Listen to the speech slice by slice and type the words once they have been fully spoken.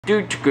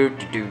That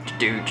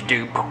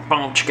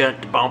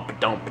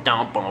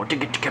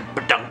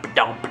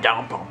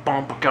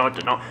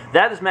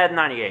is Madden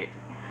 98.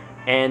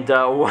 And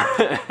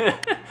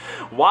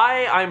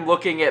why I'm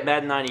looking at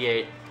Madden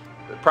 98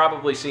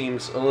 probably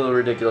seems a little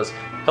ridiculous.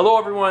 Hello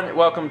everyone,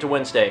 welcome to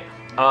Wednesday.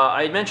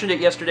 I mentioned it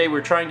yesterday, we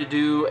were trying to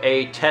do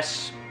a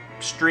test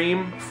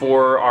stream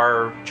for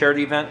our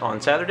charity event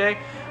on Saturday.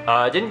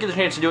 Didn't get the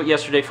chance to do it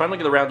yesterday, finally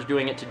get around to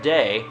doing it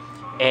today.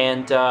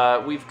 And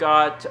we've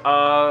got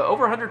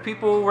over 100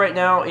 people right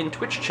now in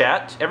Twitch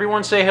chat.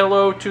 Everyone say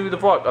hello to the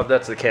vlog. Oh,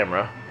 that's the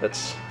camera.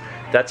 That's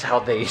how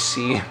they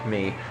see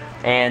me.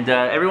 And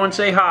everyone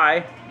say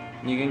hi.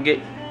 You can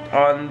get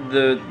on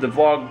the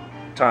vlog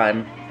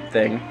time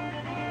thing.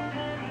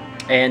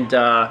 And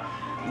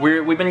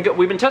we've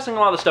been testing a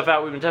lot of stuff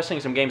out. We've been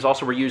testing some games.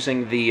 Also, we're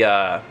using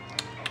the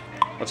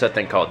what's that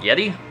thing called?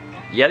 Yeti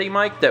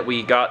mic that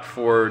we got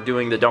for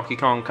doing the Donkey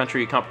Kong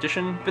Country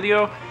competition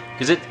video.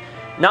 Because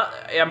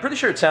I'm pretty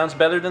sure it sounds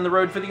better than the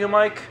Rode Video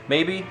mic,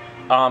 maybe.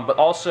 But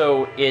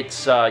also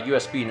it's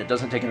USB and it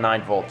doesn't take a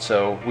 9 volt,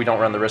 so we don't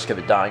run the risk of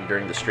it dying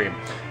during the stream.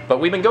 But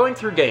we've been going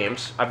through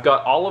games. I've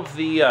got all of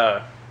the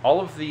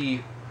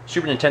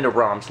Super Nintendo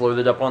ROMs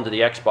loaded up onto the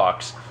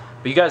Xbox.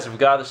 But you guys have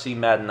got to see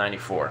Madden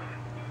 94.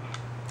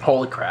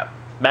 Holy crap.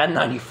 Madden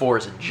 94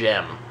 is a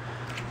gem.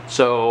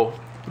 So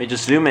let me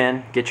just zoom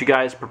in, get you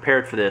guys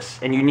prepared for this,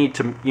 and you need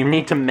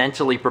to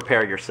mentally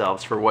prepare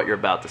yourselves for what you're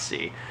about to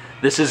see.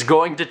 This is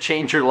going to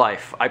change your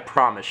life, I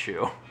promise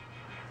you.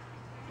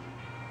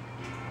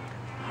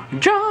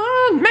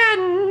 John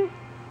Madden,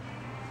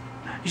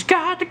 he's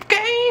got the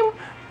game,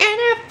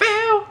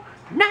 NFL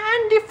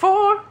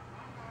 94.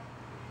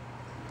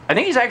 I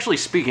think he's actually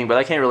speaking, but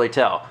I can't really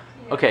tell.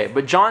 Yes. Okay,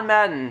 but John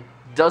Madden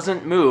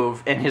doesn't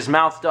move, and his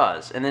mouth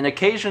does. And then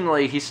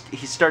occasionally he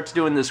starts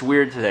doing this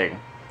weird thing.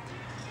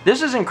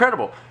 This is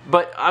incredible.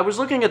 But I was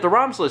looking at the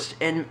ROMs list,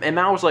 and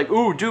Mal was like,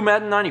 ooh, do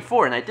Madden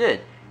 94, and I did.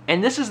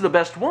 And this is the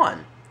best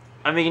one.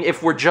 I mean,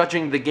 if we're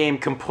judging the game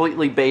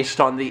completely based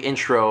on the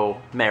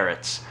intro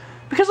merits.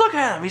 Because look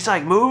at him, he's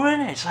like moving,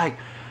 it's like,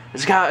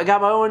 I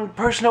got my own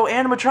personal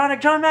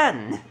animatronic John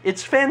Madden.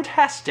 It's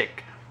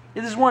fantastic.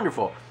 It is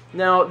wonderful.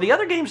 Now, the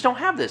other games don't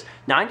have this.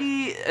 I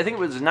think it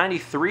was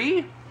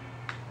 93?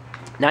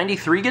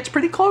 93 gets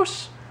pretty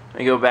close. Let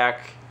me go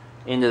back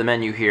into the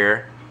menu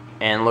here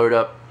and load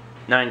up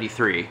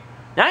 93.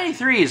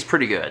 93 is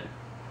pretty good.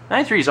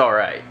 93 is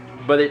alright.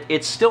 But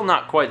it's still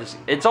not quite as...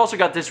 It's also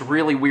got this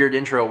really weird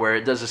intro where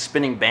it does a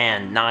spinning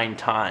band 9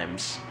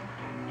 times.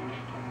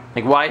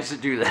 Like, why does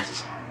it do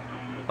this?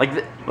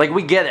 Like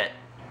we get it.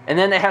 And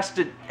then it has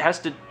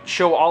to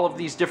show all of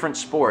these different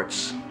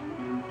sports.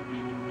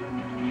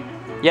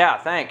 Yeah,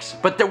 thanks.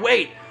 But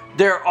wait!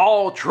 They're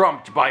all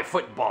trumped by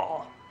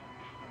football.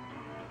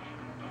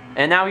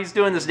 And now he's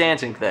doing this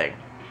dancing thing.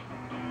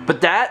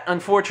 But that,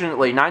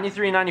 unfortunately,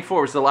 93 and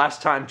 94 was the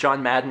last time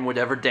John Madden would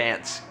ever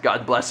dance.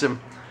 God bless him.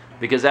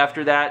 Because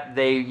after that,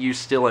 they use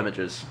still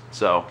images.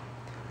 So,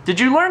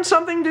 did you learn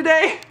something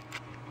today?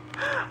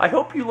 I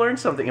hope you learned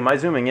something. Am I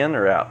zooming in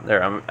or out?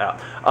 There, I'm out.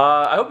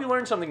 I hope you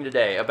learned something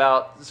today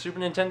about Super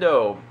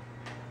Nintendo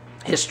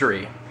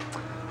history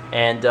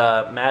and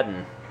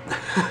Madden.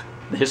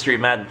 The history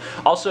of Madden.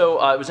 Also,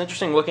 it was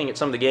interesting looking at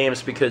some of the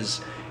games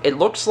because it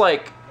looks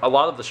like a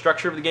lot of the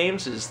structure of the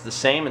games is the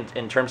same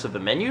in terms of the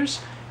menus.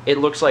 It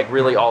looks like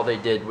really all they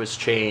did was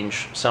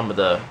change some of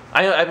the...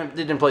 I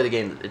didn't play the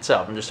game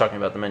itself, I'm just talking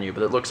about the menu,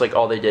 but it looks like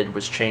all they did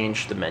was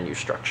change the menu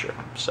structure.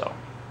 So,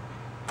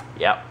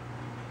 yeah.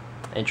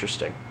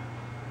 Interesting.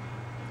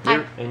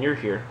 And you're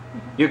here.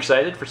 You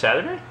excited for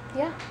Saturday?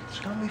 Yeah. It's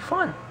going to be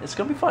fun. It's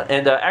going to be fun.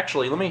 And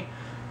actually, let me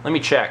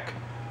check,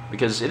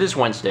 because it is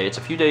Wednesday. It's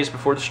a few days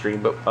before the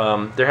stream, but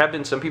there have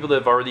been some people that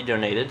have already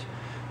donated.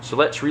 So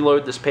let's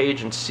reload this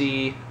page and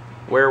see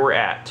where we're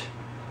at.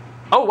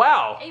 Oh,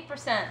 wow.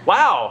 8%.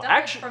 Wow.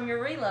 Actually, from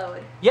your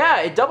reload.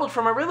 Yeah, it doubled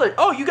from my reload.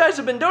 Oh, you guys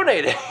have been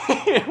donating.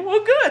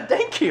 Well, good.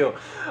 Thank you.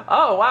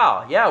 Oh,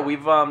 wow. Yeah, we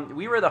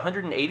were at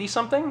 180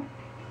 something.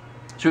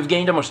 So we've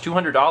gained almost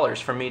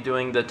 $200 from me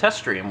doing the test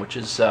stream, which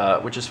is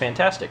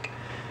fantastic.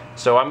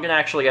 So I'm gonna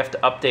actually have to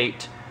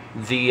update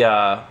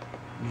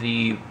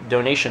the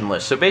donation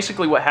list. So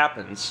basically, what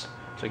happens?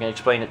 So I can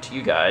explain it to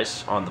you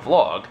guys on the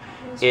vlog.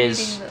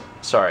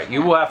 Sorry,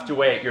 you will have to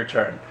wait your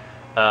turn.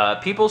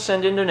 People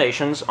send in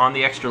donations on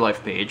the Extra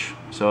Life page,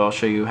 so I'll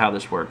show you how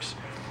this works.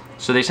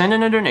 So they send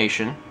in a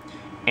donation,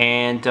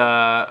 and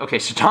okay,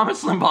 so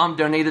Thomas Limbaum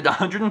donated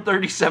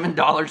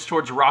 $137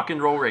 towards Rock and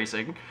Roll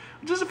Racing,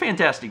 which is a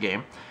fantastic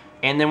game.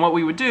 And then what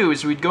we would do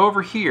is we'd go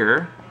over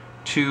here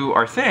to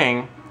our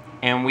thing,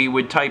 and we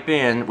would type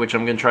in, which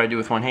I'm going to try to do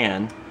with one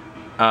hand,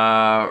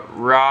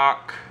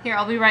 rock... Here,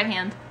 I'll be right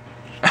hand.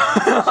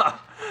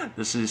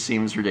 This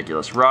seems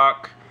ridiculous.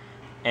 Rock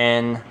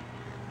and...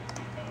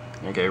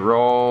 Okay,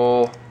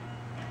 roll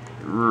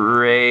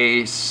racing.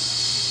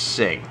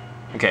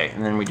 Okay,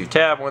 and then we do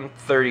tab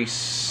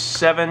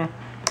 137,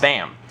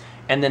 bam.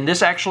 And then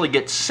this actually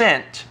gets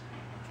sent,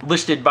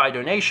 listed by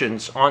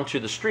donations, onto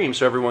the stream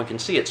so everyone can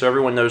see it, so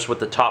everyone knows what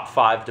the top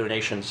 5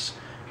 donations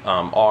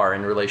are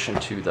in relation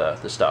to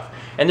the stuff.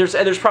 And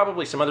there's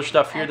probably some other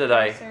stuff here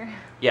that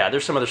yeah,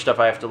 there's some other stuff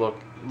I have to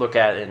look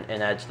at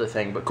and add to the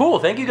thing. But cool,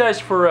 thank you guys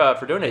for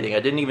donating. I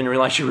didn't even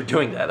realize you were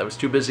doing that. I was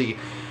too busy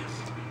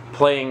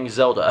playing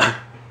Zelda.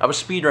 I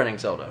was speedrunning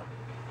Zelda.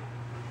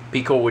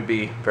 Pico would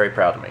be very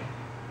proud of me.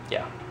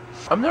 Yeah.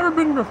 I've never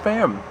been a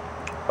fan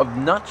of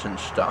nuts and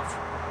stuff.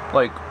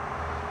 Like,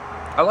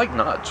 I like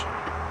nuts.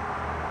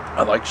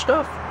 I like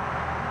stuff.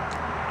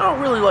 I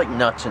don't really like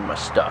nuts in my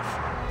stuff.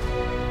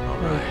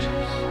 Alright.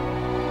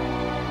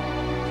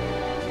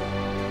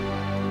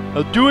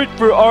 I'll do it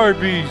for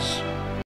Arby's.